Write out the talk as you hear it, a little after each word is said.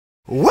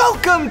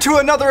Welcome to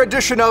another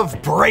edition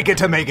of Break It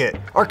to Make It.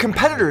 Our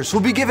competitors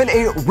will be given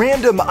a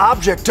random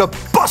object to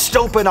bust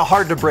open a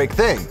hard to break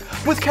thing.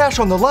 With cash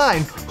on the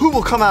line, who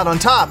will come out on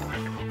top?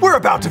 We're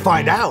about to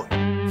find out.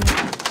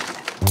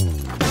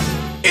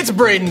 It's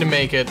Braden to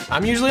make it.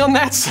 I'm usually on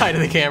that side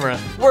of the camera.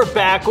 We're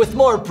back with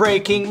more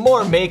breaking,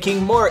 more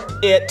making, more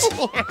it.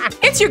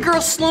 It's your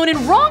girl Sloan, and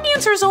wrong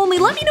answers only.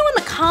 Let me know in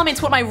the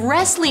comments what my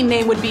wrestling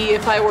name would be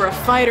if I were a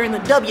fighter in the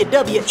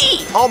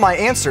WWE. All my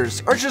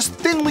answers are just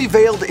thinly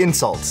veiled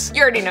insults.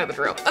 You already know the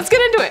drill. Let's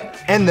get into it.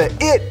 And the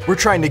it we're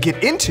trying to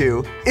get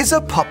into is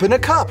a pup in a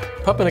cup.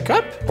 Pup in a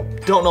cup?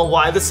 Don't know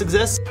why this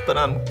exists, but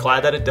I'm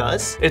glad that it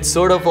does. It's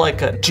sort of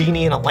like a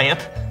genie in a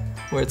lamp,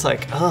 where it's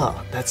like,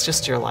 oh, that's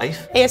just your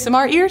life.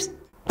 ASMR ears?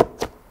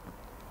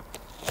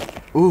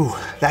 Ooh,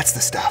 that's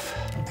the stuff.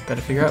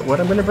 Gotta figure out what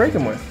I'm gonna break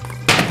them with.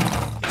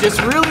 Just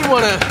really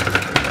wanna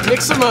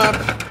mix them up.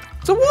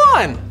 It's a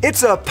 1.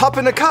 It's a pup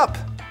in a cup,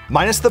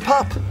 minus the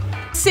pup.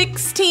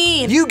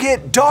 16. You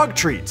get dog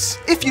treats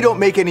if you don't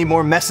make any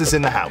more messes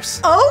in the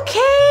house.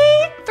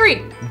 Okay.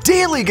 3.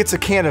 Daly gets a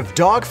can of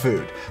dog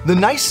food, the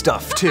nice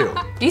stuff too.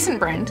 Decent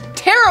brand.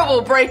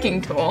 Terrible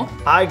breaking tool.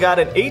 I got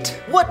an 8.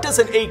 What does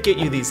an 8 get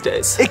you these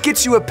days? It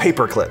gets you a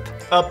paper clip.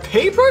 A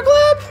paper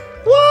clip?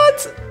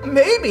 What?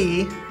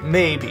 Maybe.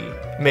 Maybe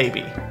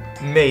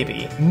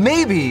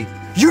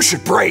You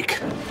should break.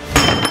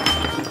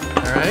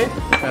 All right,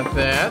 got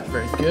that,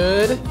 very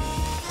good.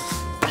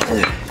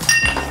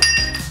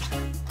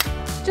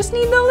 Just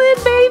need the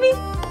lid, baby.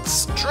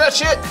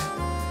 Stretch it.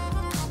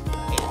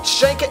 And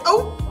shank it.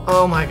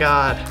 Oh my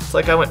God. It's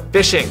like I went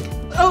fishing.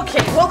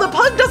 Okay, well the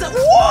pug doesn't,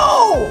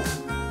 whoa!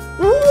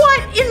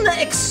 What in the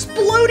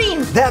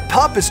exploding? That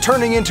pup is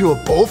turning into a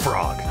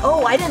bullfrog.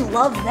 Oh, I didn't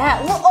love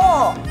that.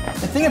 Oh.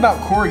 The thing about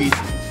corgis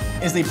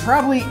is they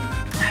probably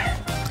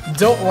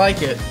don't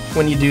like it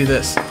when you do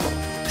this.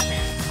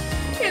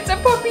 It's a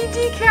puppy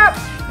decap.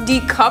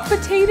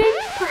 Decapitated,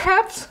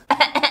 perhaps?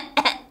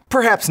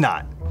 Perhaps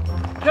not.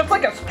 Just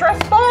like a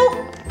stress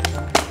ball?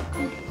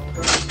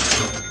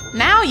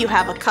 Now you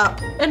have a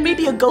cup. And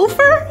maybe a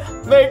gopher?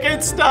 Make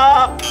it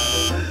stop.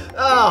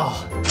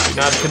 Oh,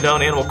 not to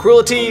condone animal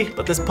cruelty,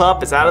 but this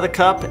pup is out of the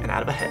cup and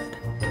out of a head.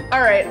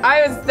 All right,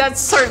 that's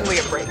certainly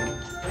a break.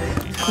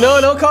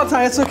 No, don't call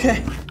Ty, it's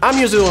okay. I'm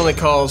usually the one that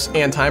calls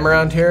and time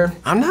around here.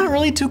 I'm not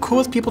really too cool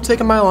with people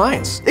taking my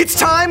lines. It's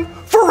time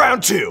for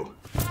round 2.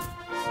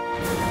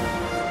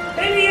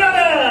 Baby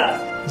Yoda!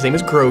 His name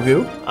is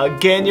Grogu.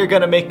 Again, you're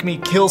gonna make me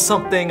kill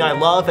something I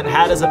love and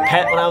had as a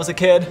pet when I was a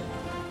kid?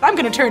 I'm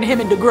gonna turn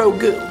him into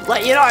Grogu.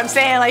 Like, you know what I'm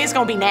saying? Like, it's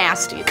gonna be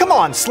nasty. Come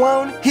on,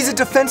 Sloan. He's a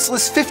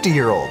defenseless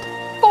 50-year-old.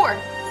 4.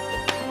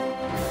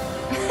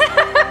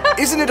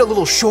 Isn't it a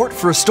little short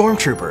for a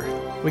stormtrooper?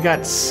 We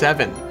got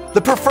 7.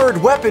 The preferred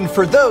weapon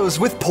for those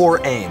with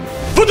poor aim.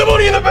 Put the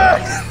money in the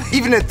bag!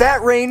 Even at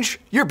that range,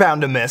 you're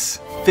bound to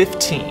miss.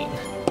 15.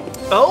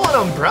 Oh, an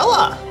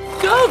umbrella.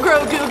 Go,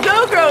 Grogu,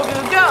 go,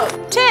 Grogu, go.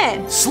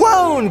 10.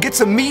 Sloan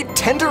gets a meat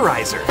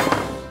tenderizer.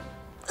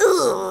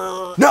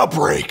 Ugh. Now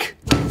break.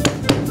 All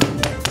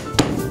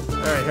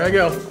right, here I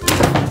go.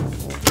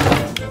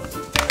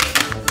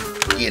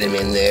 Get him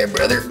in there,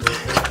 brother.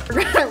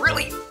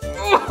 Really?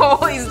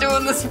 Oh, he's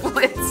doing the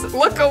splits.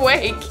 Look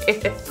away,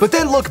 kid. But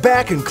then look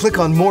back and click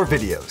on more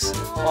videos.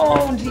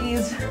 Oh,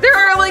 jeez. There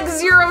are like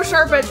 0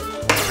 sharp edges.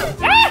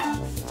 Ah!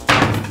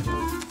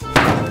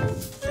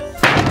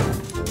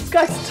 This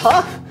guy's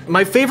tough.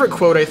 My favorite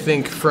quote, I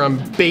think, from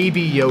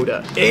Baby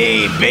Yoda.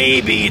 Hey,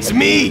 baby, it's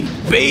me,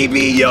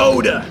 Baby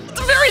Yoda.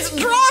 It's a very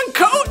strong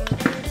coat.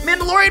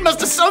 Mandalorian must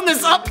have sewn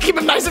this up to keep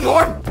him nice and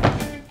warm.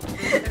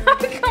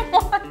 Come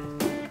on.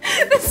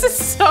 This is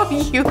so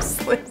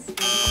useless.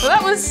 Well,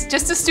 that was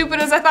just as stupid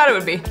as I thought it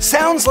would be.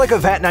 Sounds like a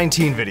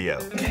VAT-19 video.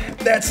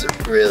 That's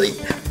really...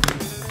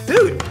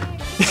 Dude,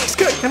 he's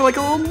got kind of like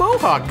a little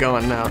mohawk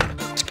going now.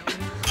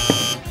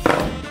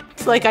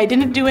 It's like I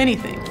didn't do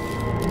anything.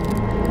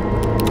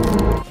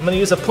 I'm gonna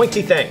use a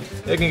pointy thing.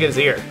 They can get his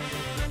ear.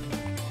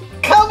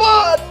 Come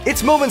on!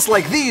 It's moments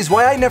like these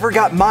why I never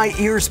got my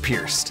ears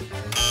pierced.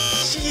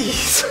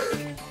 Jeez.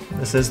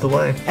 This is the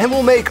way. And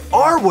we'll make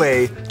our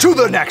way to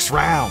the next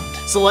round.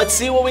 So let's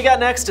see what we got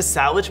next to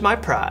salvage my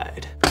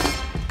pride.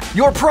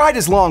 Your pride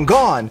is long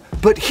gone,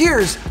 but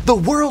here's the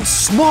world's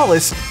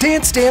smallest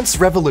Dance Dance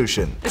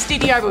Revolution. This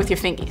DDR, but with your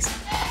fingies.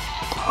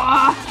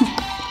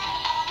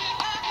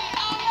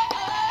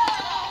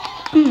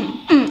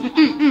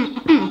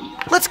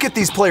 Let's get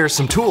these players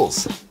some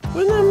tools.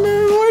 What's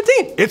number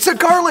 14? It's a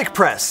garlic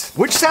press,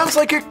 which sounds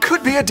like it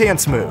could be a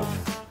dance move.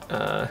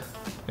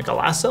 Like a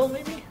lasso,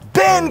 maybe?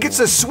 Ben gets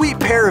a sweet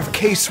pair of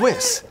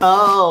K-Swiss.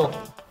 Oh.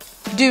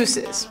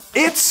 Deuces.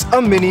 It's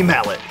a mini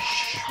mallet.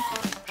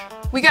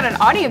 We got an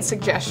audience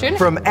suggestion.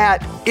 From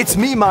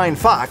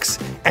 @It'sMeMineFox,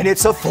 and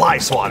it's a fly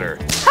swatter.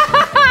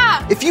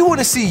 If you want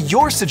to see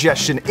your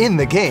suggestion in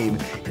the game,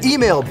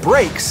 email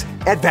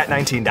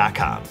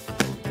breaks@bat19.com.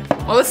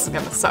 Well, this is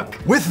gonna suck.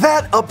 With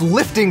that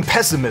uplifting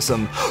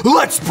pessimism,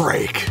 let's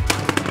break.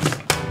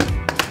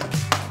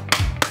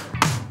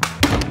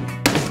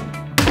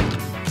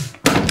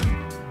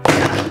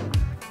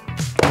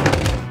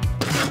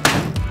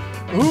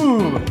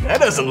 Ooh, that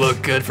doesn't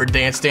look good for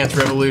Dance Dance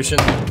Revolution.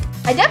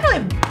 I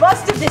definitely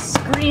busted this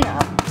screen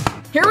up.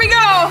 Here we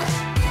go.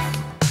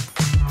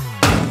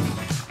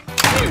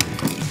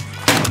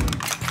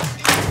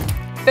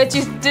 Bet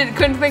you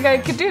couldn't think I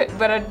could do it,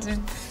 but I did.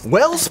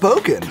 Well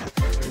spoken.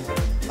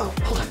 Oh,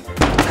 hold on.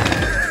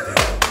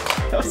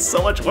 That was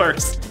so much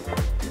worse.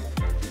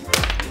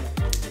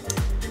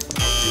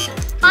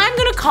 I'm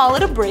gonna call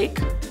it a break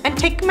and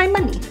take my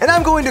money. And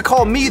I'm going to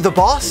call me the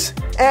boss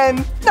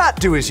and not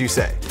do as you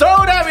say.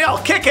 Throw it at me,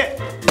 I'll kick it.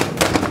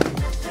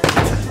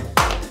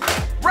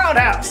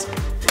 Roundhouse.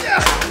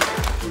 Yeah.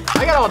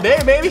 I got all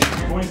day, baby.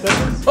 20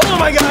 seconds. Oh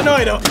my God, no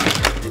I don't.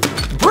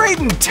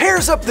 Braden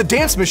tears up the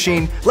dance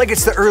machine like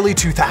it's the early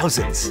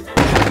 2000s.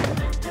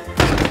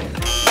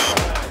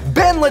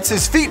 Ben lets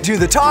his feet do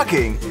the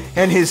talking,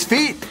 and his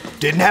feet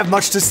didn't have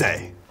much to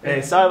say.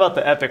 Hey, sorry about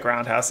the epic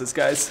roundhouses,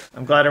 guys.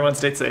 I'm glad everyone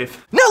stayed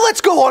safe. Now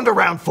let's go on to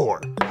round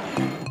 4.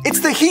 It's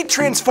the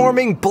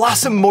heat-transforming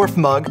Blossom Morph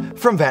Mug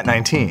from VAT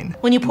 19.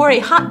 When you pour a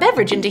hot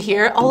beverage into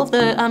here, all of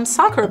the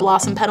sakura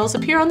blossom petals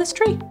appear on this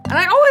tree. And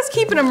I always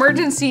keep an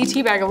emergency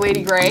tea bag of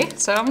Lady Grey,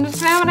 so I'm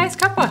just gonna have a nice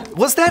cuppa.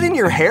 Was that in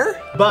your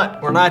hair?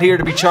 But we're not here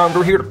to be charmed,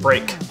 we're here to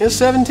break. It's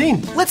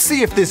 17. Let's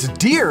see if this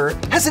deer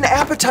has an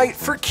appetite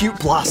for cute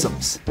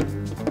blossoms.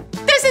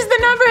 This is the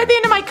number at the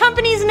end of my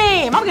company's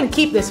name. I'm gonna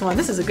keep this one.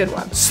 This is a good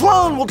one.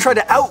 Sloan will try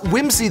to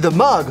out-whimsy the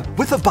mug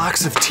with a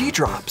box of tea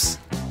drops.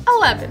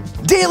 11.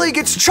 Daly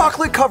gets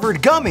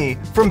chocolate-covered gummy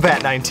from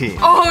VAT 19.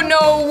 Oh,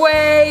 no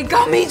way.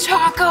 Gummy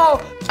Choco.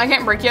 I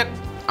can't break yet.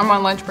 I'm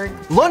on lunch break.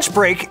 Lunch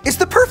break is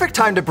the perfect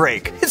time to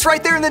break. It's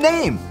right there in the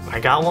name. I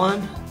got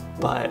one,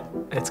 but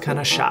it's kind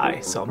of shy,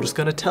 so I'm just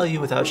gonna tell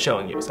you without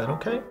showing you. Is that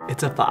okay?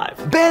 It's a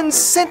 5. Ben's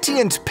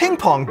sentient ping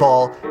pong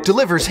ball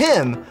delivers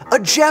him a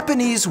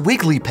Japanese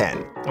wiggly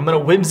pen. I'm gonna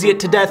whimsy it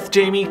to death,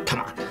 Jamie.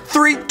 Come on.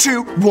 3,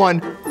 2, 1,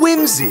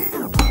 whimsy.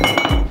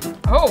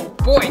 Oh,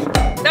 boy.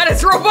 That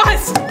is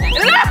robust.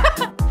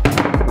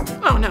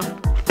 Oh, no.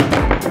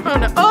 Oh,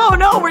 no. Oh,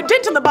 no. We're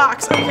denting the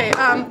box. Okay,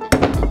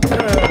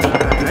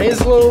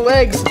 His little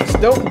legs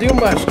just don't do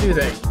much, do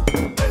they?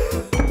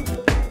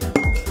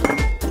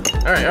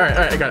 All right,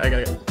 I got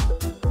it.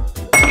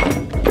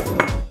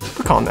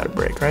 We're calling that a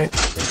break, right?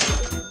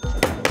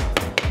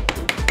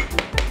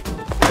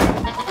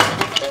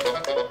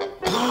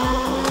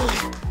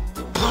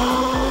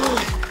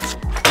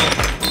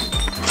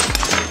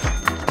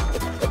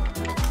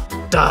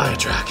 Die,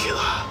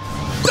 Dracula.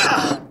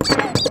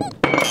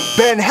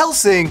 Ben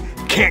Helsing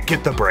can't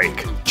get the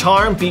break.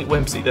 Charm beat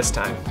whimsy this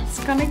time.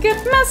 it's gonna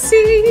get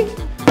messy.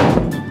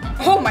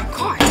 Oh, my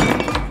God.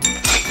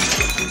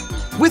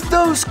 With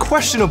those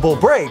questionable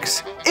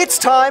breaks, it's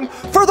time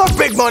for the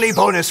big money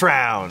bonus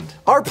round.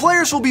 Our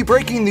players will be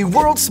breaking the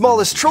world's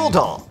smallest troll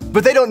doll,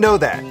 but they don't know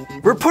that.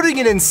 We're putting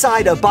it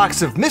inside a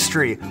box of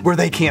mystery where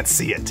they can't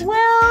see it.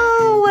 Well.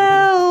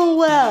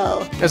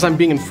 As I'm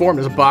being informed,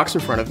 there's a box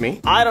in front of me.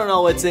 I don't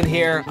know what's in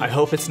here. I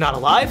hope it's not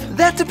alive.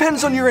 That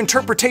depends on your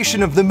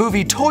interpretation of the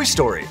movie Toy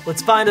Story.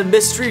 Let's find a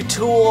mystery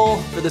tool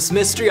for this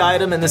mystery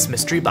item in this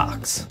mystery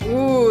box.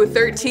 Ooh,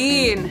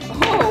 13.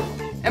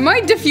 Oh, am I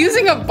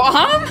defusing a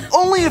bomb?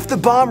 Only if the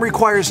bomb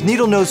requires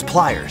needle-nose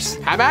pliers.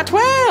 How about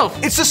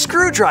 12? It's a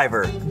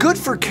screwdriver, good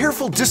for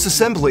careful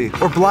disassembly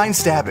or blind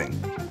stabbing.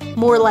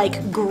 More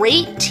like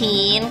great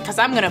teen, because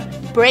I'm gonna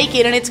break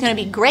it and it's gonna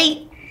be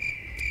great.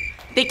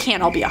 They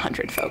can't all be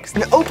 100, folks.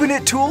 An open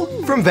it tool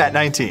from VAT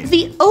 19.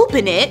 The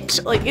open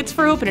it, like it's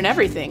for opening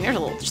everything. There's a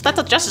little,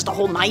 that's just a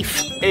whole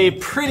knife. A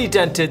pretty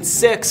dented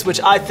 6, which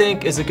I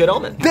think is a good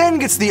omen. Ben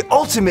gets the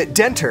ultimate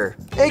denter,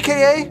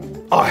 AKA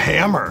a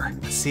hammer.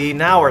 See,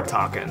 now we're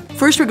talking.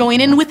 First, we're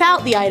going in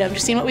without the item,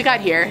 just seeing what we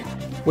got here.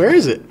 Where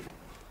is it?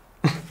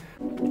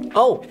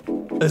 Oh,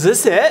 is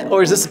this it?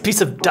 Or is this a piece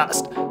of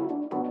dust?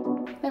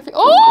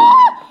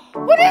 Oh!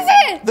 What is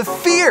it? The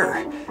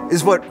fear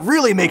is what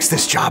really makes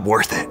this job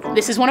worth it.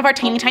 This is one of our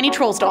teeny tiny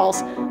trolls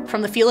dolls.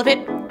 From the feel of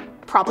it,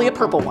 probably a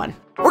purple one.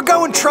 We're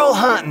going troll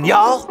hunting,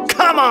 y'all.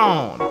 Come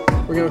on.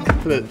 We're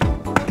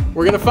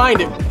gonna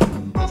find it.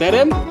 Is that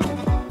him?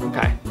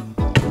 Okay.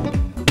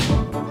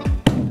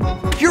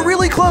 You're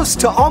really close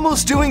to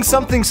almost doing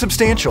something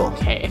substantial.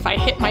 Okay, if I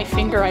hit my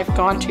finger, I've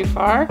gone too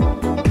far.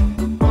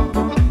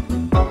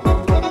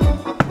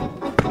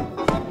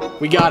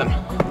 We got him.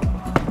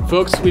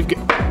 Folks, we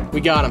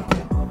got him.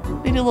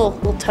 Maybe a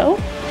little toe?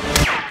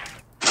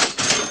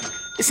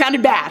 It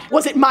sounded bad.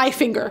 Was it my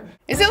finger?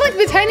 Is it like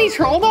the tiny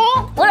troll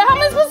doll? How am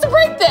I supposed to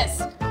break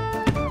this?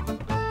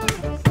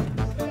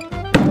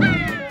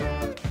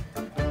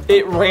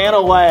 It ran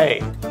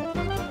away.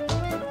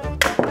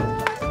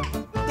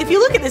 If you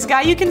look at this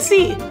guy, you can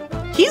see.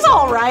 He's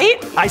all right.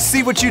 I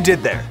see what you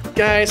did there.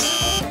 Guys.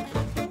 Wait,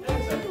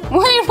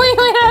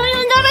 I haven't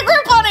even got a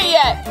grip on it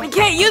yet. We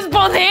can't use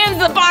both hands,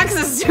 the box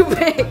is too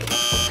big.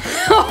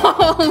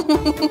 Oh,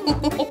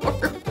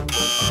 Lord.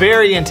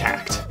 Very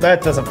intact.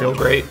 That doesn't feel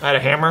great. I had a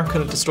hammer,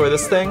 couldn't destroy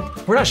this thing.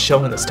 We're not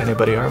showing this to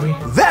anybody, are we?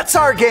 That's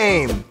our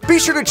game. Be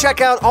sure to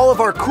check out all of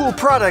our cool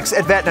products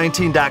at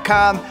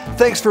VAT19.com.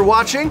 Thanks for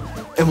watching,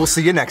 and we'll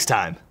see you next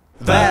time.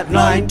 VAT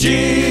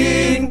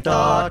 19.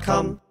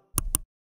 Gaming.com.